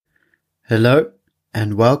Hello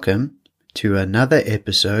and welcome to another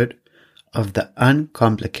episode of the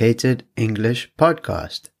Uncomplicated English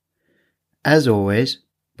Podcast. As always,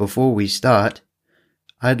 before we start,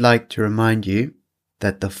 I'd like to remind you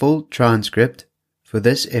that the full transcript for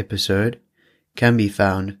this episode can be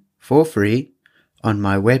found for free on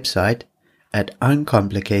my website at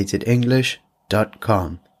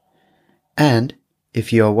uncomplicatedenglish.com. And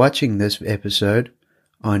if you are watching this episode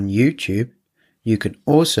on YouTube, you can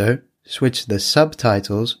also switch the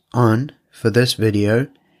subtitles on for this video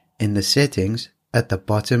in the settings at the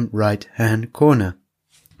bottom right hand corner.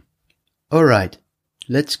 Alright,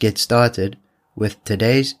 let's get started with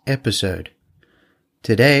today's episode.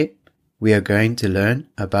 Today we are going to learn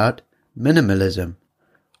about minimalism,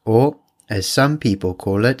 or as some people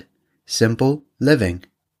call it, simple living.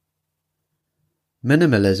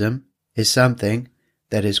 Minimalism is something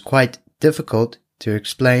that is quite difficult to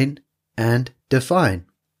explain and define.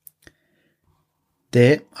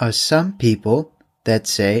 There are some people that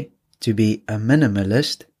say to be a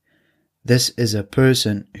minimalist, this is a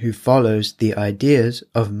person who follows the ideas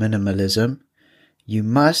of minimalism. You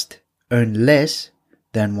must own less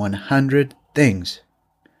than 100 things.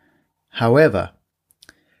 However,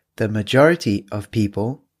 the majority of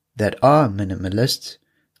people that are minimalists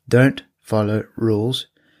don't follow rules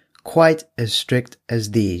quite as strict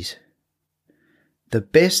as these. The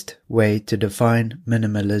best way to define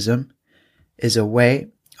minimalism is a way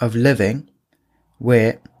of living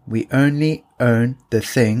where we only own the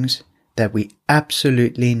things that we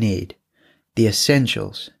absolutely need, the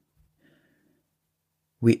essentials.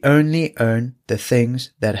 We only own the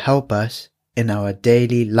things that help us in our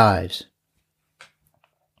daily lives.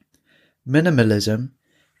 Minimalism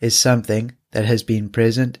is something that has been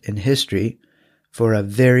present in history for a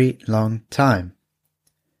very long time.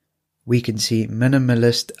 We can see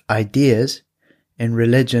minimalist ideas in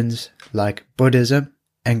religions like Buddhism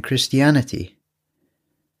and Christianity,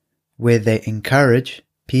 where they encourage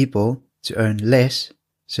people to own less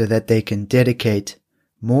so that they can dedicate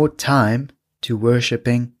more time to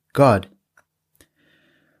worshipping God.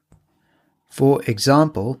 For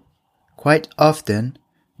example, quite often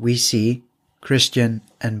we see Christian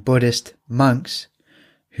and Buddhist monks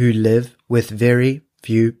who live with very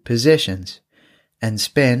few possessions and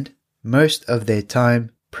spend most of their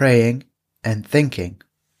time praying and thinking.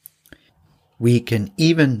 We can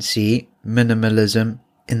even see minimalism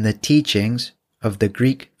in the teachings of the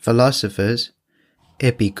Greek philosophers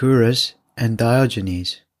Epicurus and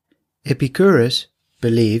Diogenes. Epicurus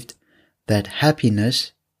believed that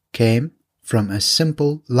happiness came from a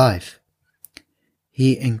simple life.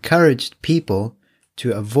 He encouraged people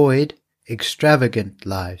to avoid extravagant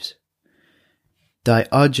lives.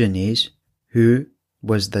 Diogenes, who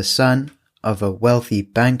was the son of a wealthy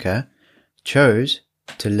banker, chose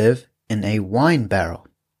to live in a wine barrel.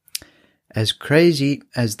 As crazy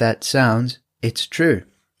as that sounds, it's true.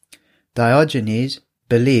 Diogenes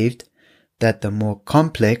believed that the more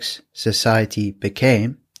complex society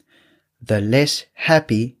became, the less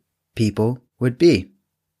happy people would be.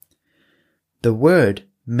 The word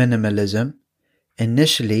minimalism,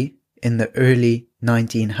 initially in the early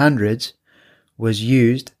 1900s, was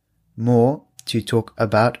used more to talk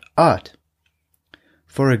about art.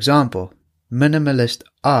 For example, minimalist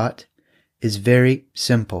art is very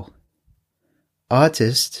simple.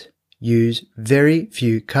 Artists use very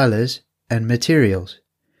few colors and materials.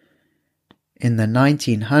 In the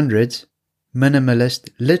 1900s, minimalist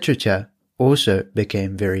literature also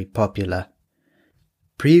became very popular.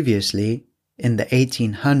 Previously, in the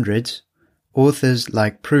 1800s, authors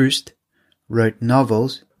like Proust wrote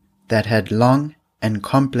novels that had long and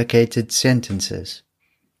complicated sentences.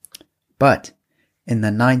 But in the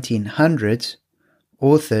 1900s,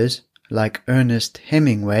 authors like Ernest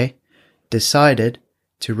Hemingway decided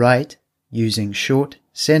to write using short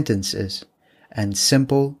sentences and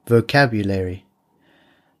simple vocabulary.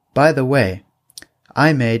 By the way,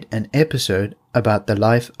 I made an episode about the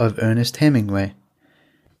life of Ernest Hemingway,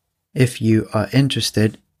 if you are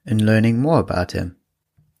interested in learning more about him.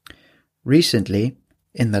 Recently,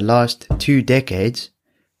 in the last 2 decades,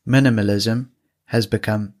 minimalism has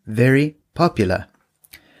become very popular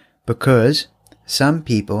because some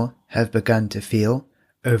people have begun to feel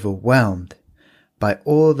overwhelmed by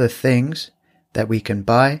all the things that we can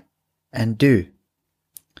buy and do.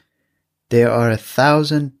 There are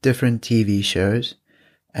 1,000 different TV shows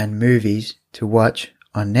and movies to watch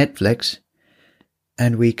on Netflix,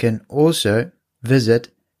 and we can also visit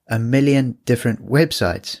 1 million different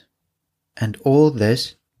websites, and all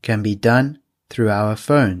this can be done through our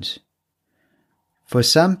phones. For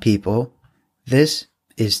some people, this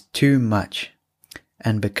is too much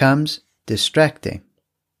and becomes distracting.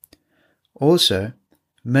 Also,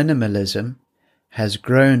 minimalism has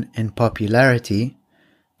grown in popularity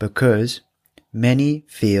because many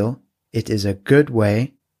feel it is a good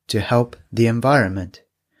way to help the environment.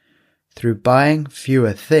 Through buying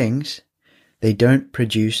fewer things, they don't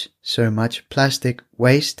produce so much plastic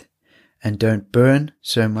waste and don't burn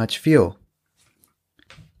so much fuel.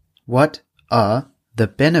 What are the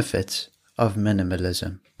benefits of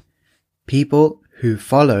minimalism? People who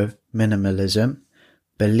follow minimalism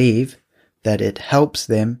believe that it helps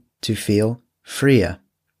them to feel freer.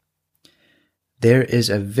 There is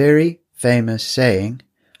a very famous saying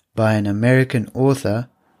by an American author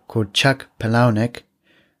called Chuck Palahniuk,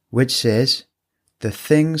 which says, "The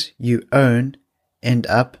things you own end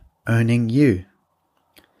up owning you."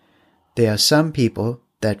 There are some people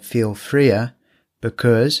that feel freer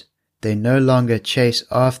because they no longer chase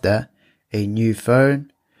after a new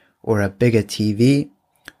phone or a bigger TV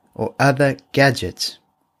or other gadgets.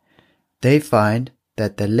 They find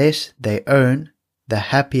that the less they own, the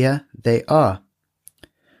happier they are.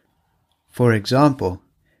 For example,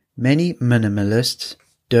 many minimalists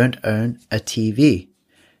don't own a TV,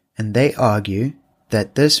 and they argue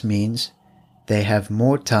that this means they have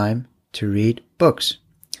more time to read books,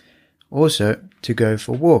 also to go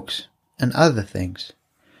for walks and other things.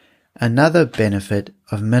 Another benefit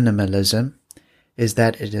of minimalism is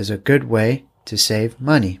that it is a good way to save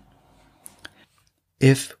money.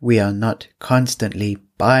 If we are not constantly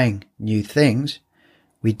buying new things,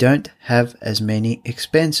 we don't have as many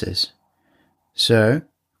expenses, so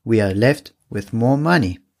we are left with more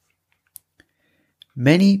money.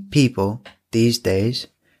 Many people these days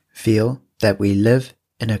feel that we live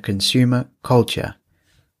in a consumer culture.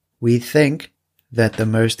 We think that the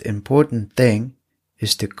most important thing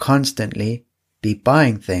is to constantly be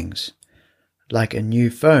buying things, like a new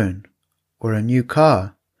phone, or a new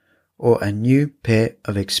car, or a new pair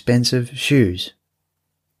of expensive shoes.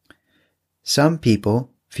 Some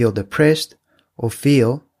people feel depressed or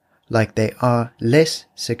feel like they are less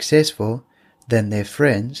successful than their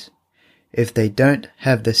friends if they don't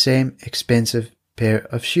have the same expensive pair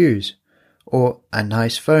of shoes or a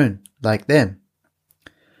nice phone like them.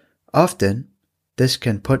 Often, this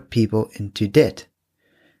can put people into debt.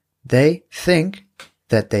 They think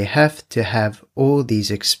that they have to have all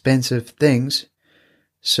these expensive things,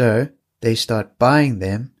 so they start buying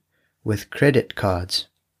them with credit cards.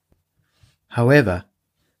 However,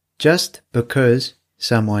 just because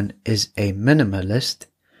someone is a minimalist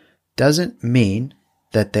doesn't mean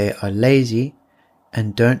that they are lazy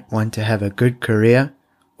and don't want to have a good career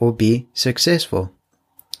or be successful.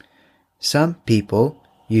 Some people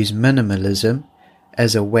use minimalism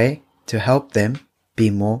as a way to help them be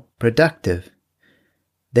more productive.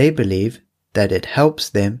 They believe that it helps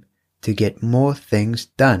them to get more things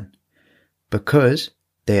done because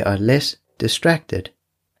they are less distracted.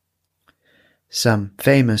 Some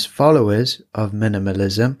famous followers of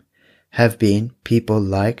minimalism have been people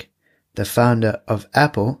like the founder of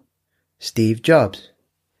Apple, Steve Jobs.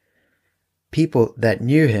 People that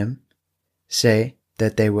knew him say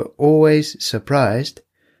that they were always surprised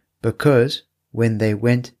because when they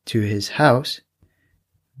went to his house,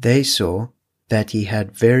 they saw that he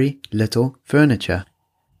had very little furniture.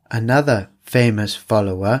 Another famous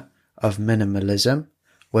follower of minimalism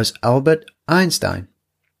was Albert Einstein.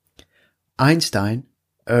 Einstein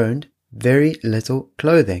owned very little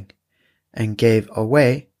clothing and gave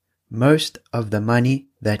away most of the money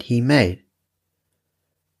that he made.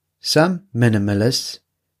 Some minimalists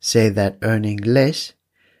say that earning less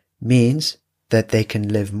means that they can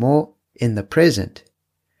live more in the present.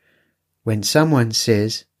 When someone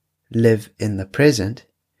says live in the present,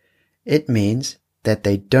 it means that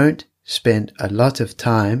they don't spend a lot of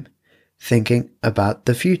time thinking about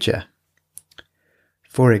the future.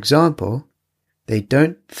 For example, they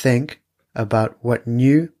don't think about what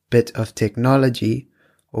new bit of technology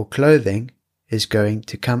or clothing is going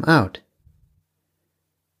to come out.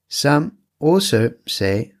 Some also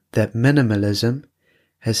say that minimalism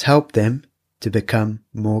has helped them to become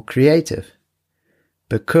more creative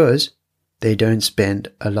because they don't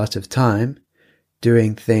spend a lot of time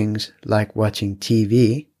doing things like watching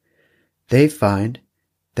TV. They find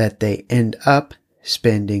that they end up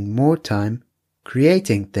spending more time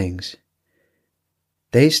creating things.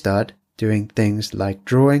 They start doing things like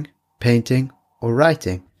drawing, painting, or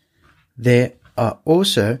writing. There are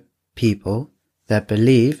also people that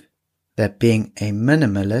believe that being a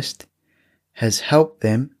minimalist has helped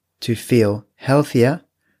them to feel healthier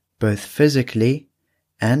both physically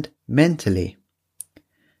and mentally.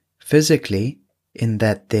 Physically, in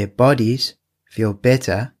that their bodies feel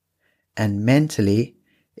better, and mentally,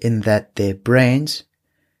 in that their brains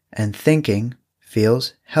and thinking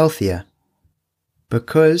feels healthier.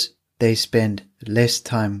 Because they spend less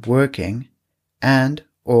time working and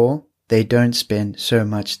or they don't spend so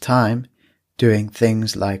much time doing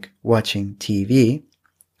things like watching TV,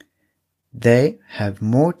 they have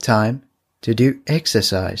more time to do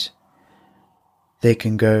exercise. They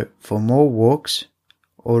can go for more walks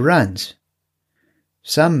or runs.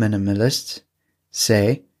 Some minimalists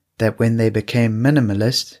say that when they became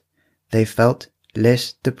minimalists, they felt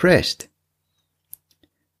less depressed.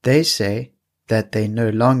 They say that they no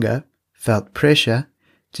longer felt pressure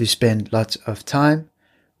to spend lots of time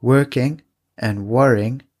working and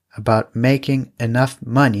worrying about making enough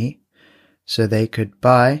money so they could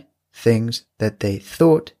buy things that they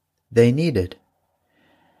thought they needed.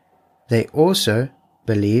 They also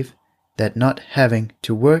believe that not having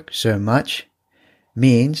to work so much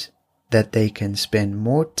means that they can spend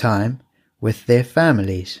more time with their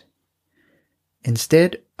families.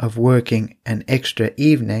 Instead of working an extra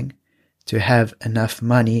evening to have enough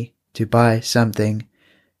money to buy something,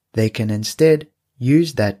 they can instead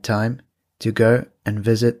use that time to go and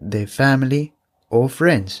visit their family or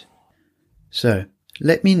friends. So,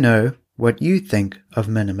 let me know what you think of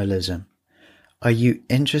minimalism. Are you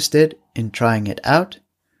interested in trying it out?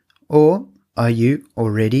 Or are you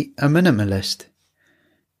already a minimalist?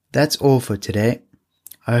 That's all for today.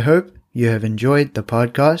 I hope you have enjoyed the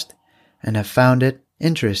podcast and have found it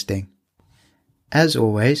interesting. As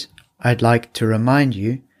always, I'd like to remind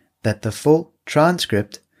you that the full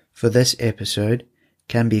transcript for this episode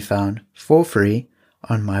can be found for free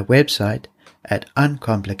on my website at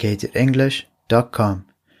uncomplicatedenglish.com,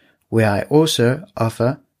 where I also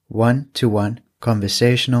offer one-to-one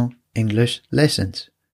conversational English lessons.